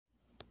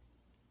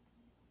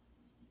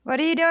What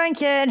are you doing,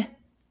 kid?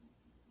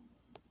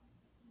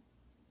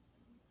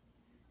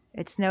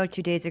 It snowed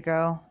 2 days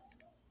ago.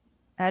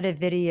 I had a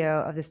video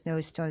of the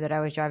snowstorm that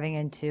I was driving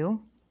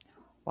into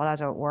while I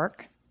was at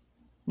work.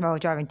 Well,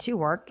 driving to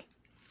work.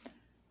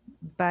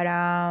 But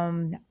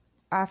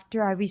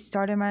after I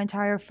restarted my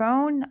entire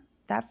phone,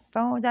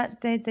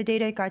 the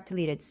data got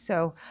deleted.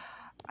 So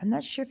I'm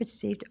not sure if it's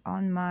saved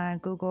on my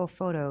Google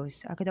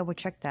Photos. I could double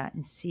check that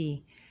and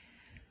see.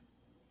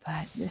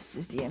 But this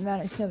is the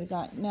amount of snow we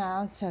got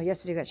now. So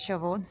yesterday got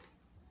shoveled.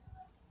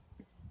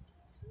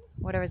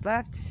 Whatever's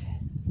left.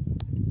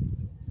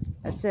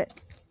 That's it.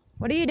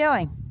 What are you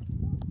doing?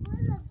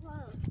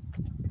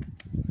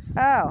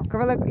 Oh,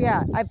 Gorilla,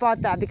 yeah, I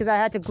bought that because I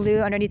had to glue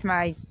underneath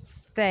my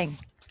thing.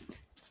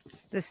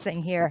 This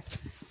thing here.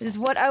 This is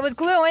what I was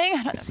gluing.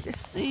 I don't know if you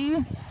see.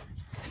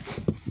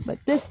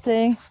 But this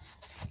thing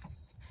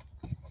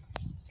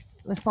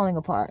was falling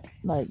apart.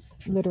 Like,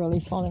 literally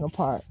falling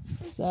apart.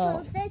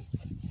 So,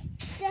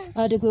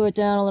 I had to glue it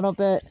down a little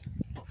bit.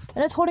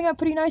 And it's holding up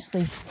pretty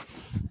nicely.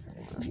 I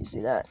don't know if you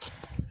see that.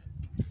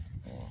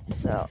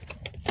 So,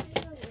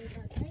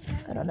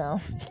 I don't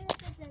know.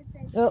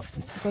 Oh,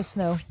 there goes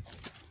snow.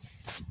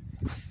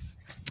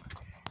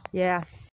 Yeah.